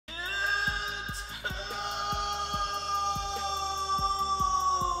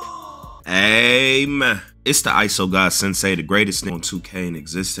Hey man, it's the ISO God Sensei, the greatest thing on 2K in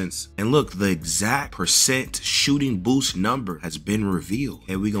existence. And look, the exact percent shooting boost number has been revealed.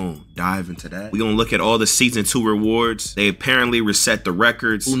 Okay, we gonna dive into that. We gonna look at all the season 2 rewards. They apparently reset the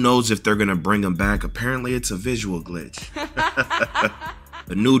records. Who knows if they're gonna bring them back? Apparently it's a visual glitch.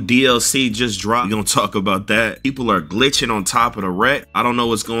 The new DLC just dropped. We're gonna talk about that. People are glitching on top of the wreck. I don't know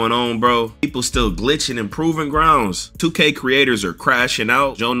what's going on, bro. People still glitching in proving grounds. 2K creators are crashing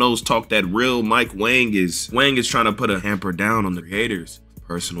out. Joe Knows talk that real Mike Wang is trying to put a hamper down on the creators.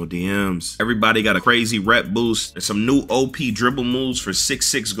 Personal DMs. Everybody got a crazy rep boost. There's some new OP dribble moves for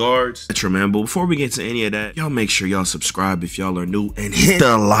 6'6" guards. That's man, but before we get to any of that, y'all make sure y'all subscribe if y'all are new and hit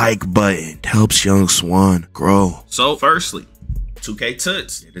the like button. It helps Young Swan grow. So firstly, 2K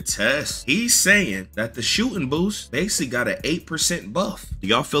Tuts did a test. He's saying that the shooting boost basically got an 8% buff. Do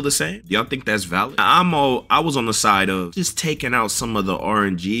y'all feel the same? Do y'all think that's valid? I was on the side of just taking out some of the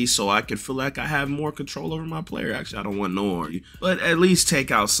RNG so I could feel like I have more control over my player. Actually, I don't want no RNG, but at least take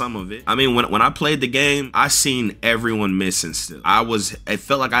out some of it. I mean, when I played the game, I seen everyone missing still. It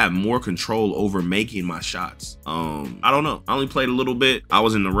felt like I had more control over making my shots. I don't know. I only played a little bit. I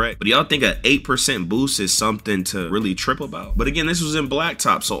was in the wreck. But y'all think an 8% boost is something to really trip about? But again, this was in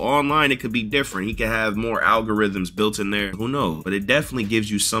Blacktop, so online it could be different. He could have more algorithms built in there. Who knows? But it definitely gives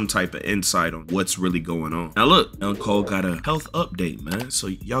you some type of insight on what's really going on. Now look, Young Cole got a health update, man. So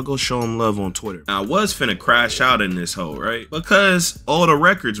y'all go show him love on Twitter. Now I was finna crash out in this hole, right? Because all the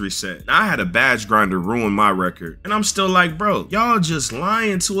records reset. Now I had a badge grinder ruin my record. And I'm still like, bro, y'all just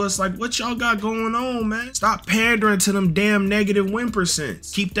lying to us. Like, what y'all got going on, man? Stop pandering to them damn negative win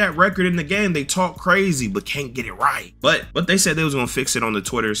percents. Keep that record in the game. They talk crazy, but can't get it right. But they said they was gonna fix it on the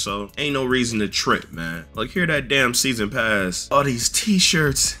Twitter, so ain't no reason to trip, man. Like, hear that damn season pass. All these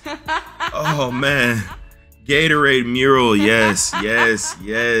t-shirts. Oh man. Gatorade mural, yes, yes,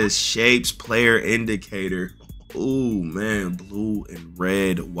 yes. Shapes player indicator. Ooh man, blue and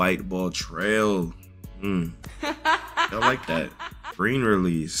red white ball trail. I like that. Green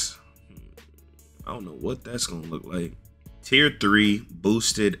release. I don't know what that's gonna look like. Tier 3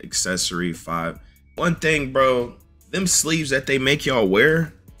 boosted accessory 5. One thing, bro, them sleeves that they make y'all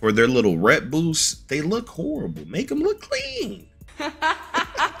wear for their little rep boosts, they look horrible. Make them look clean.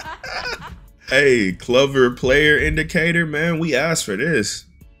 Hey, Clover player indicator, man, we asked for this.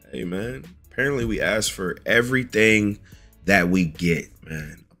 Hey, man, apparently we asked for everything that we get,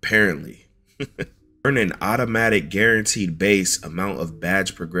 man, apparently. Earn an automatic guaranteed base amount of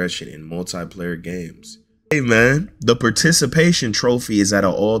badge progression in multiplayer games. Hey man, the participation trophy is at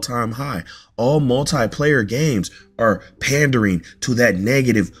an all-time high. All multiplayer games are pandering to that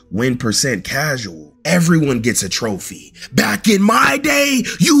negative win percent casual. Everyone gets a trophy. Back in my day,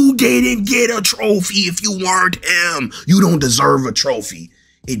 you didn't get a trophy if you weren't him. You don't deserve a trophy.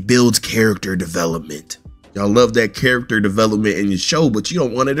 It builds character development. Y'all love that character development in your show, but you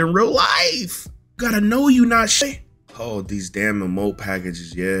don't want it in real life. Gotta know you not shit. Oh, these damn emote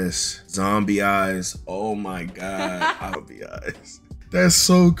packages, yes. Zombie eyes, oh my god, zombie eyes. That's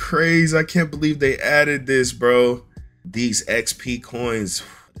so crazy, I can't believe they added this, bro. These XP coins,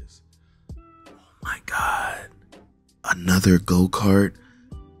 oh my god. Another go-kart.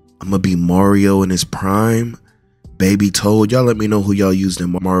 I'm gonna be Mario in his prime. Baby Toad, y'all let me know who y'all used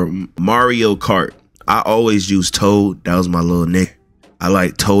in Mario Kart. I always use Toad, that was my little nick. I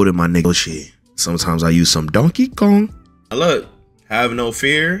like Toad in my nigga shit. Sometimes I use some Donkey Kong. Look, have no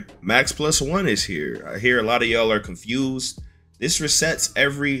fear. Max +1 is here. I hear a lot of y'all are confused. This resets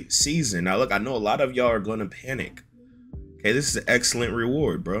every season. Now look, I know a lot of y'all are gonna panic. Okay, this is an excellent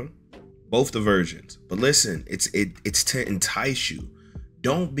reward, bro. Both the versions. But listen, it's to entice you.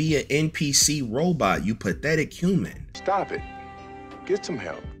 Don't be an NPC robot, you pathetic human. Stop it. Get some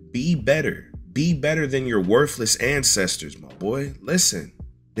help. Be better. Be better than your worthless ancestors, my boy. Listen.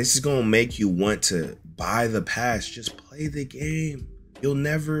 This is gonna make you want to buy the pass. Just play the game. You'll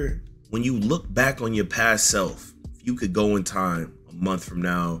never, when you look back on your past self, if you could go in time, a month from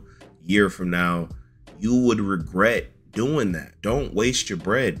now, a year from now, you would regret doing that. Don't waste your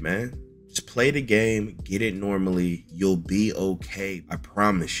bread, man. Just play the game, get it normally. You'll be okay. I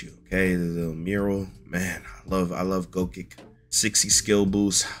promise you. Okay, the little mural, man. I love Go Kick. 60 skill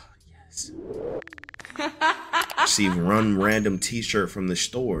boost. Yes. Receive one random t-shirt from the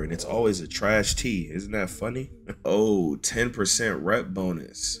store and it's always a trash tee. Isn't that funny? Oh, 10% rep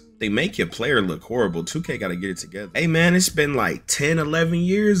bonus. They make your player look horrible. 2K gotta get it together. Hey man, it's been like 10, 11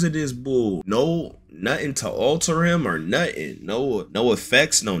 years of this bull. No, nothing to alter him or nothing. No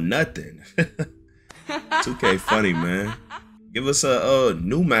effects, no nothing. 2K funny, man. Give us a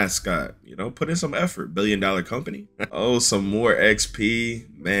new mascot, you know, put in some effort. $1 billion company. Oh, some more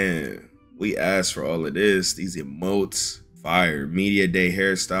XP, man. We asked for all of this. These emotes. Fire. Media day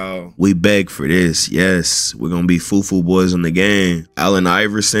hairstyle. We beg for this. Yes. We're gonna be foo-foo boys on the game. Allen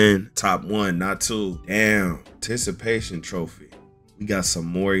Iverson. Top 1, not 2. Damn. Participation trophy. We got some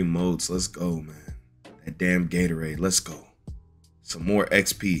more emotes. Let's go, man. That damn Gatorade. Let's go. Some more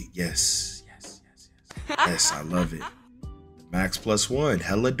XP. Yes. Yes. Yes. Yes. Yes, I love it. Max +1.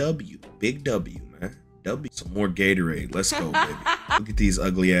 Hella W. Big W, man. W. Some more Gatorade. Let's go, baby. Look at these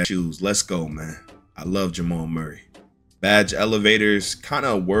ugly ass shoes. Let's go, man. I love Jamal Murray. Badge elevators, kind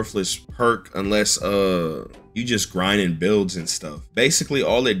of a worthless perk unless you just grinding builds and stuff. Basically,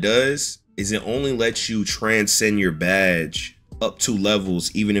 all it does is it only lets you transcend your badge up 2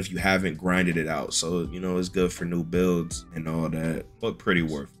 levels, even if you haven't grinded it out. So, you know, it's good for new builds and all that, but pretty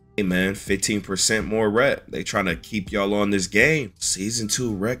worth it. Hey man, 15% more rep. They trying to keep y'all on this game. Season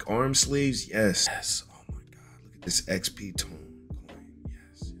 2 rec arm sleeves. Yes. Yes. Oh my God. Look at this XP tone coin. Yes.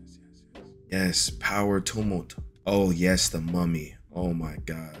 Yes. Yes. Yes. Yes. Power tumult. Oh yes, the mummy. Oh my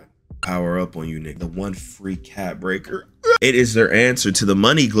God. Power up on you, Nick. The one free cat breaker. It is their answer to the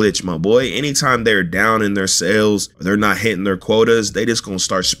money glitch, my boy. Anytime they're down in their sales or they're not hitting their quotas, they just gonna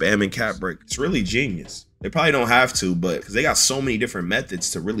start spamming cat break. It's really genius. They probably don't have to, but because they got so many different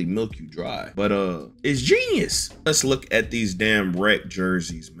methods to really milk you dry. But it's genius. Let's look at these damn rec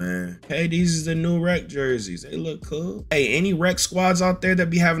jerseys, man. Hey, these is the new rec jerseys. They look cool. Hey, any rec squads out there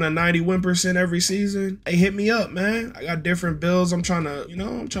that be having a 90 win percent every season? Hey, hit me up, man. I got different builds. I'm trying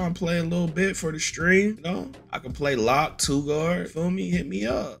to play a little bit for the stream. You know, I can play lock, 2 guard. Feel me? Hit me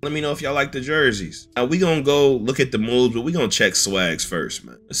up. Let me know if y'all like the jerseys. Now we gonna go look at the moves, but we gonna check swags first,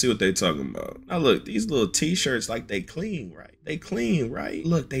 man. Let's see what they talking about. Now look, these little t-shirts, like they clean, right? They clean, right?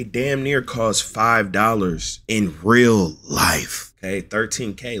 Look, they damn near cost $5 in real life. Okay,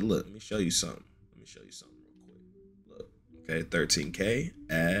 13K. Look, let me show you something. Real quick. Look, okay, 13K,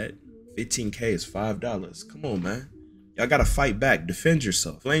 add 15K is $5. Come on, man. Y'all gotta fight back, defend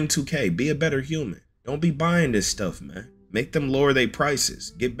yourself. Flame 2K, be a better human. Don't be buying this stuff, man. Make them lower their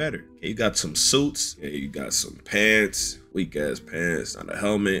prices. Get better. Okay, you got some suits. Okay, you got some pants. Weak ass pants, not a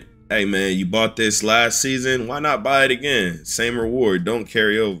helmet. Hey man, you bought this last season, why not buy it again? Same reward, don't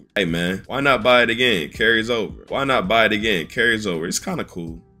carry over. Hey man, why not buy it again? Carries over. Why not buy it again? Carries over. It's kind of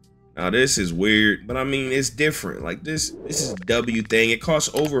cool. Now this is weird, but I mean, it's different. Like this is W thing. It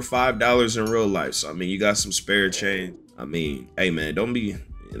costs over $5 in real life. So I mean, you got some spare change. I mean, hey man, don't be,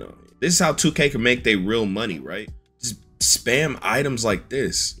 you know, this is how 2K can make their real money, right? Just spam items like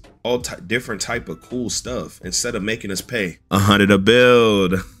this. All different type of cool stuff instead of making us pay 100 a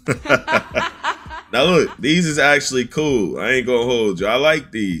build. Now look, these is actually cool. I ain't gonna hold you. I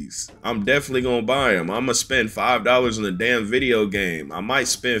like these. I'm definitely gonna buy them. I'm gonna spend $5 on a damn video game. I might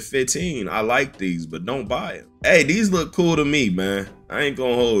spend 15. I like these, but don't buy them. Hey, these look cool to me, man. I ain't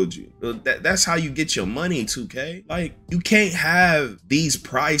gonna hold you. That's how you get your money, 2K. Like, you can't have these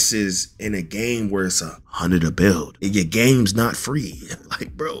prices in a game where it's 100 a build. Your game's not free.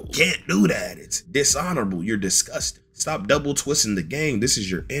 Like, bro, can't do that. It's dishonorable. You're disgusting. Stop double twisting the game. This is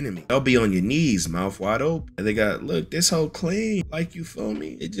your enemy. They'll be on your knees, mouth wide open. And they got, look, this whole clean. Like, you feel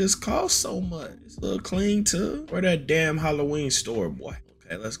me? It just costs so much. It's a little clean too. Where that damn Halloween store, boy.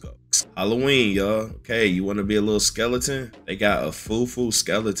 Okay, let's go. Halloween, y'all. Okay, you want to be a little skeleton? They got a foo-foo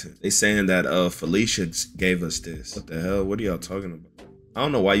skeleton. They saying that Felicia gave us this. What the hell? What are y'all talking about? I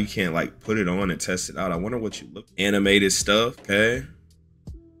don't know why you can't like put it on and test it out. I wonder what you look. Animated stuff, okay?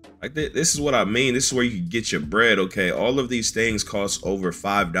 Like this is what I mean. This is where you can get your bread, okay? All of these things cost over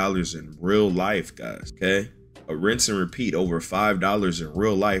 $5 in real life, guys, okay? A rinse and repeat over $5 in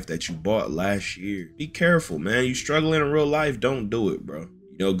real life that you bought last year. Be careful, man. You struggling in real life, don't do it, bro.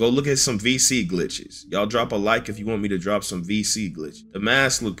 You know, go look at some VC glitches. Y'all drop a like if you want me to drop some VC glitch. The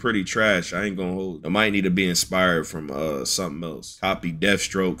masks look pretty trash. I ain't gonna hold. I might need to be inspired from something else. Copy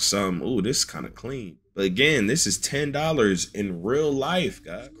Deathstroke, something. Ooh, this is kind of clean. But again, this is $10 in real life,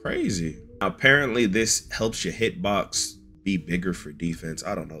 guys. Crazy. Apparently, this helps your hitbox be bigger for defense.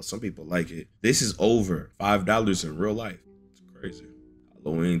 I don't know. Some people like it. This is over $5 in real life. It's crazy.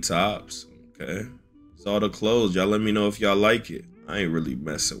 Halloween tops. Okay. It's all the clothes. Y'all let me know if y'all like it. I ain't really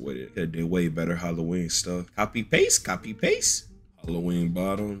messing with it. They did way better Halloween stuff. Copy paste. Copy paste. Halloween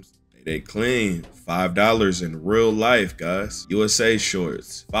bottoms. They clean. $5 in real life, guys. USA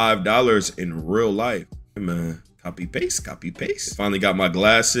shorts. $5 in real life. Hey man, copy paste, copy paste. Finally got my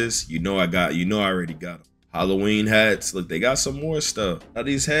glasses. You know I already got them. Halloween hats. Look, they got some more stuff. Now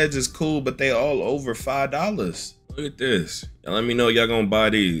these heads is cool, but they all over $5. Look at this. Y'all let me know y'all gonna buy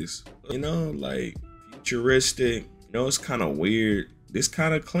these. You know, like futuristic. You know, it's kind of weird. This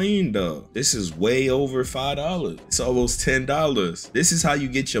kind of clean though. This is way over $5. It's almost $10. This is how you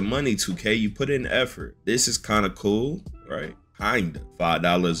get your money, 2K. You put in effort. This is kind of cool, right? Kinda.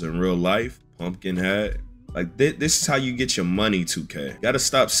 $5 in real life. Pumpkin hat. Like this is how you get your money, 2K. You gotta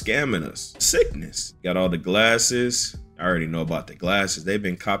stop scamming us. Sickness. Got all the glasses. I already know about the glasses. They've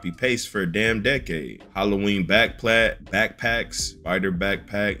been copy paste for a damn decade. Halloween backpacks, spider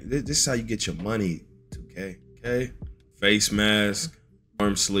backpack. This is how you get your money, 2K. Okay. Face mask,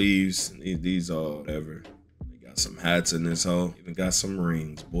 arm sleeves. These all whatever. They got some hats in this hole. Even got some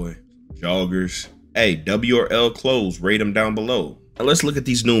rings, boy. Joggers. Hey, W or L clothes. Rate them down below. Now let's look at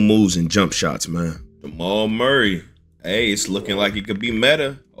these new moves and jump shots, man. Jamal Murray. Hey, it's looking like it could be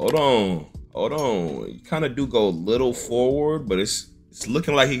meta. Hold on. You kind of do go a little forward, but it's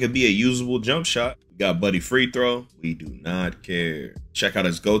looking like it could be a usable jump shot. We got Buddy free throw. We do not care. Check out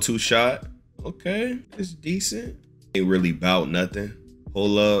his go-to shot. Okay, it's decent. Ain't really bout nothing.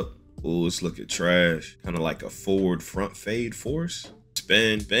 Pull up. Ooh, it's looking trash. Kind of like a forward front fade force.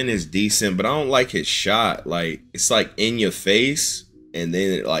 Spin is decent, but I don't like his shot. Like, it's like in your face and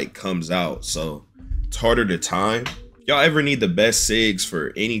then it like comes out. So it's harder to time. Y'all ever need the best SIGs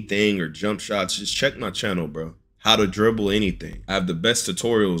for anything or jump shots, just check my channel, bro. How to dribble anything. I have the best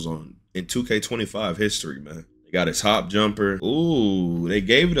tutorials on in 2K25 history, man. They got his hop jumper. Ooh, they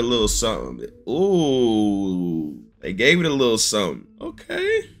gave it a little something. Ooh, they gave it a little something.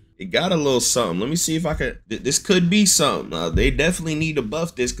 Okay. It got a little something. Let me see if I could. This could be something. They definitely need to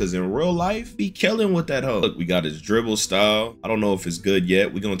buff this because in real life, be killing with that hoe. Look, we got his dribble style. I don't know if it's good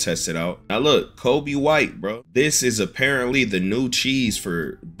yet. We're going to test it out. Now look, Kobe White, bro. This is apparently the new cheese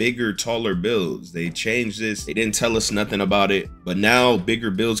for bigger, taller builds. They changed this. They didn't tell us nothing about it. But now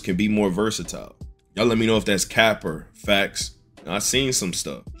bigger builds can be more versatile. Y'all let me know if that's cap or facts. I seen some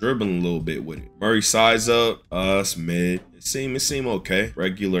stuff. Dribbling a little bit with it. Murray size up. It's mid. It seem okay.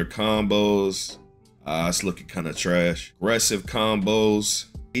 Regular combos. It's looking kind of trash. Aggressive combos.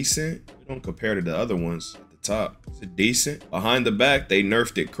 Decent. We don't compare to the other ones at the top. Is it decent? Behind the back, they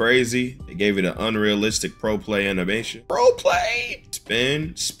nerfed it crazy. They gave it an unrealistic pro play animation. Pro play!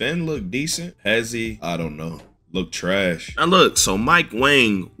 Spin look decent. Hezzy, I don't know. Look trash. Now look, so Mike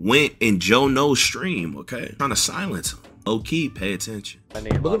Wang went in Joe Knows stream, okay? Trying to silence him. Low key, pay attention. But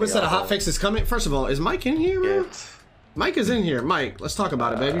said a hot fix is coming. First of all, is Mike in here, man? Mike is in here. Mike, let's talk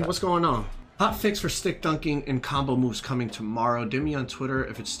about it, baby. What's going on? Hot fix for stick dunking and combo moves coming tomorrow. DM me on Twitter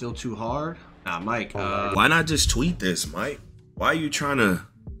if it's still too hard. Nah, Mike. Why not just tweet this, Mike? Why are you trying to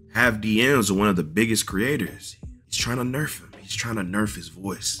have DMs with one of the biggest creators? He's trying to nerf him. He's trying to nerf his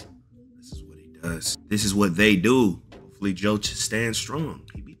voice. This is what he does. This is what they do. Hopefully Joe stands strong.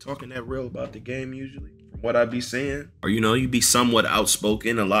 He be talking that real about the game usually. What I be saying, or you be somewhat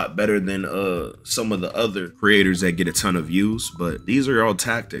outspoken, a lot better than some of the other creators that get a ton of views. But these are all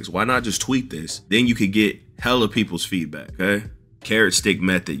tactics. Why not just tweet this? Then you could get hella people's feedback. Okay, carrot stick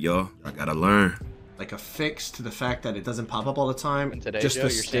method, y'all. I gotta learn. Like a fix to the fact that it doesn't pop up all the time. Today, just Joe, the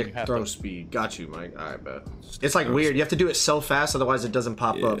stick throw speed. Got you, Mike. All right, bet. It's like weird. You have to do it so fast, otherwise it doesn't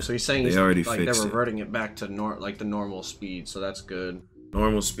pop up. So he's saying he's like they're reverting it back to the normal speed. So that's good.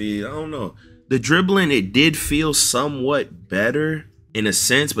 Normal speed. I don't know. The dribbling, it did feel somewhat better in a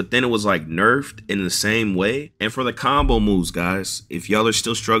sense, but then it was like nerfed in the same way. And for the combo moves, guys, if y'all are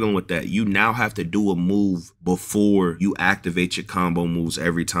still struggling with that, you now have to do a move before you activate your combo moves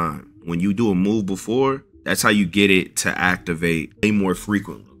every time. When you do a move before, that's how you get it to activate way more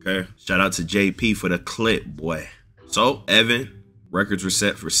frequently, okay? Shout out to JP for the clip, boy. So, Evan. Records were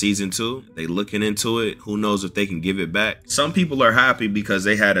set for season 2. They looking into it. Who knows if they can give it back. Some people are happy because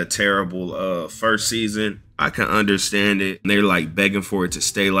they had a terrible first season. I can understand it. They're like begging for it to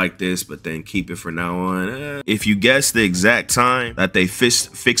stay like this, but then keep it for now on. If you guess the exact time that they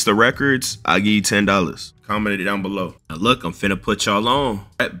fix the records, I'll give you $10. Comment it down below. Now look, I'm finna put y'all on.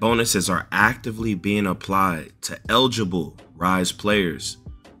 Rep bonuses are actively being applied to eligible Rise players.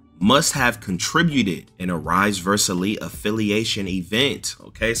 Must have contributed in a Rise vs Elite affiliation event.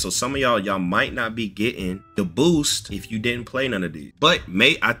 Okay, so some of y'all might not be getting the boost if you didn't play none of these. But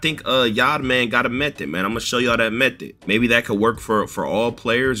I think Yod Man got a method, man. I'm gonna show y'all that method. Maybe that could work for all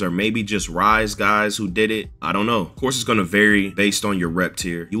players, or maybe just Rise guys who did it. I don't know. Of course, it's gonna vary based on your rep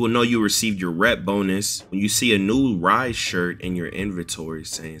tier. You will know you received your rep bonus when you see a new Rise shirt in your inventory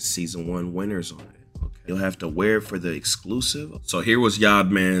saying Season 1 winners on it. You'll have to wear it for the exclusive. So here was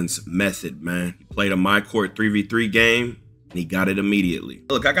Yod Man's method, man. He played a My Court 3v3 game and he got it immediately.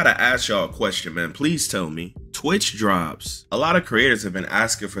 Look, I gotta ask y'all a question, man. Please tell me. Twitch drops. A lot of creators have been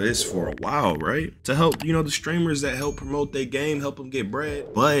asking for this for a while, right? To help, you know, the streamers that help promote their game, help them get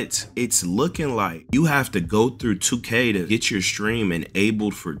bread. But it's looking like you have to go through 2K to get your stream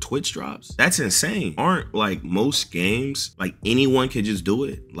enabled for Twitch drops. That's insane. Aren't like most games, like anyone can just do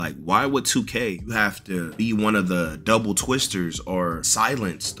it? Like, why would 2K? You have to be one of the double twisters or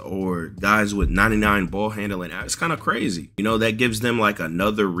silenced or guys with 99 ball handling. It's kind of crazy. You know, that gives them like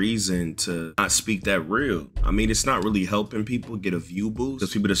another reason to not speak that real. I mean, it's not really helping people get a view boost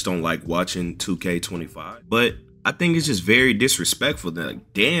because people just don't like watching 2K25. But I think it's just very disrespectful. They're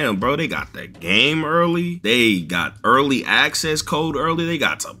like, damn, bro, they got the game early. They got early access code early. They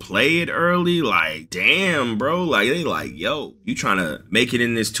got to play it early. Like, damn, bro. Like, they like, yo, you trying to make it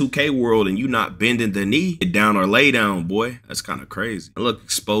in this 2K world and you not bending the knee? Get down or lay down, boy. That's kind of crazy. Look,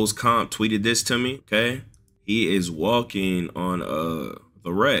 Exposed Comp tweeted this to me, okay? He is walking on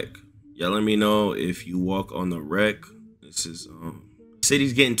the wreck. Y'all let me know if you walk on the wreck. This is,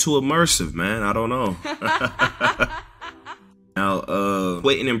 city's getting too immersive, man. I don't know. Now,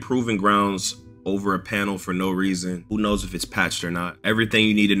 quitting improving grounds over a panel for no reason. Who knows if it's patched or not? Everything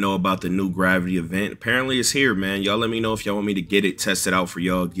you need to know about the new gravity event. Apparently it's here, man. Y'all let me know if y'all want me to get it, test it out for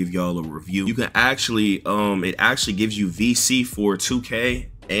y'all, give y'all a review. You can actually, it actually gives you VC for 2K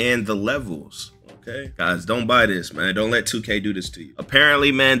and the levels. Okay, guys, don't buy this, man. Don't let 2K do this to you.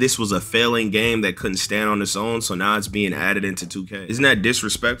 Apparently, man, this was a failing game that couldn't stand on its own, so now it's being added into 2K. Isn't that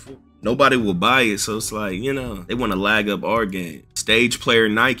disrespectful? Nobody will buy it, so it's like, you know, they want to lag up our game. Stage player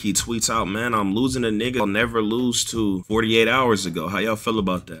Nike tweets out, man, I'm losing a nigga I'll never lose to 48 hours ago. How y'all feel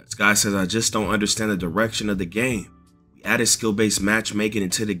about that? This guy says, I just don't understand the direction of the game. We added skill-based matchmaking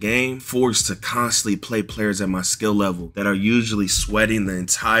into the game, forced to constantly play players at my skill level that are usually sweating the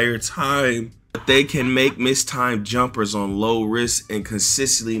entire time. But they can make mistimed jumpers on low risk and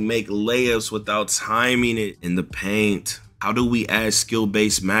consistently make layups without timing it in the paint. How do we add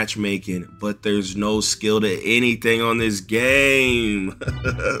skill-based matchmaking, but there's no skill to anything on this game?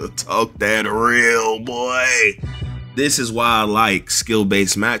 Talk that real, boy. This is why I like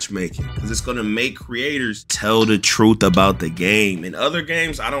skill-based matchmaking, because it's going to make creators tell the truth about the game. In other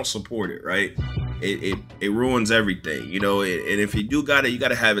games, I don't support it, right? It ruins everything, you know, and if you do got it, you got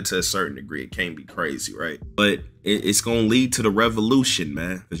to have it to a certain degree. It can't be crazy, right? But it's going to lead to the revolution,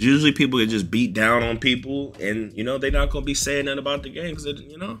 man. Because usually people can just beat down on people and, you know, they're not going to be saying nothing about the game because,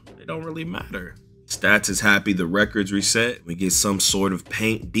 you know, they don't really matter. Stats is happy the records reset. We get some sort of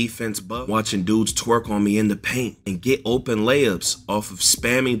paint defense buff. Watching dudes twerk on me in the paint and get open layups off of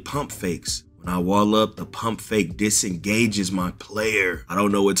spamming pump fakes. When I wall up, the pump fake disengages my player. I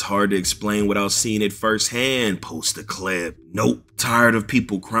don't know, it's hard to explain without seeing it firsthand. Post a clip. Nope. Tired of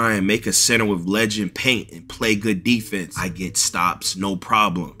people crying. Make a center with legend paint and play good defense. I get stops, no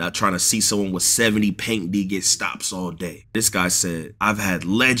problem. Not trying to see someone with 70 paint D get stops all day. This guy said, I've had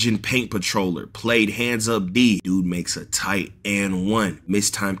legend paint patroller, played hands up D. Dude makes a tight and one.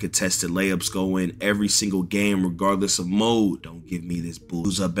 Mistime contested layups go in every single game regardless of mode. Don't give me this boost.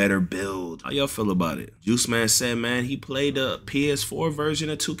 Use a better build. How y'all feel about it? Juice Man said, man, he played the PS4 version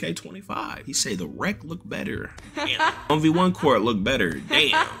of 2K25. He say the rec looked better. Damn. 1v1 court looked better.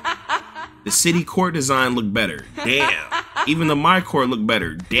 Damn. The city court design looked better. Damn. Even the my court looked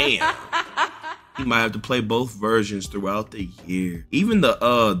better. Damn. He might have to play both versions throughout the year. Even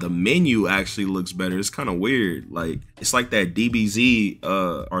the menu actually looks better. It's kind of weird. Like, it's like that DBZ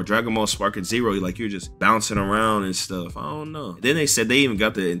or Dragon Ball Spark Zero. Like, you're just bouncing around and stuff. I don't know. Then they said they even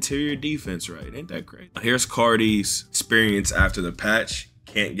got the interior defense right. Ain't that great? Here's Cardi's experience after the patch.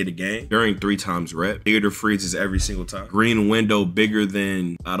 Can't get a game during 3 times rep. Theater freezes every single time. Green window bigger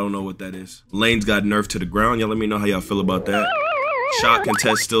than, I don't know what that is. Lanes got nerfed to the ground. Y'all let me know how y'all feel about that. Shot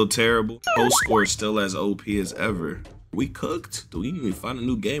contest still terrible. Post score still as OP as ever. We cooked? Do we need to find a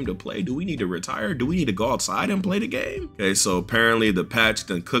new game to play? Do we need to retire? Do we need to go outside and play the game? Okay, so apparently the patch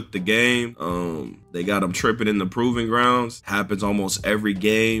done cooked the game. They got them tripping in the proving grounds. Happens almost every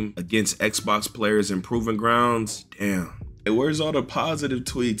game against Xbox players in proving grounds. Damn. Hey, where's all the positive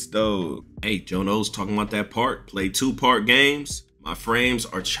tweets though? Hey, joeknows talking about that part. Play 2-part games. My frames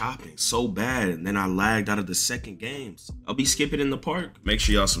are chopping so bad, and then I lagged out of the second game. So I'll be skipping in the park. Make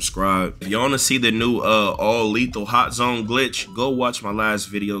sure y'all subscribe. If y'all want to see the new all lethal hot zone glitch, go watch my last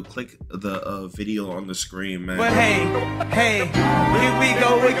video. Click the video on the screen, man. But hey, here we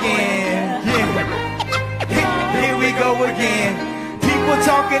go again. Yeah. Here we go again. People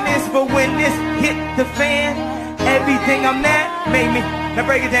talking this, but when this hit the fan, everything I'm at made me. Now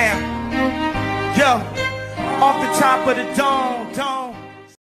break it down. Yo. Off the top of the dome.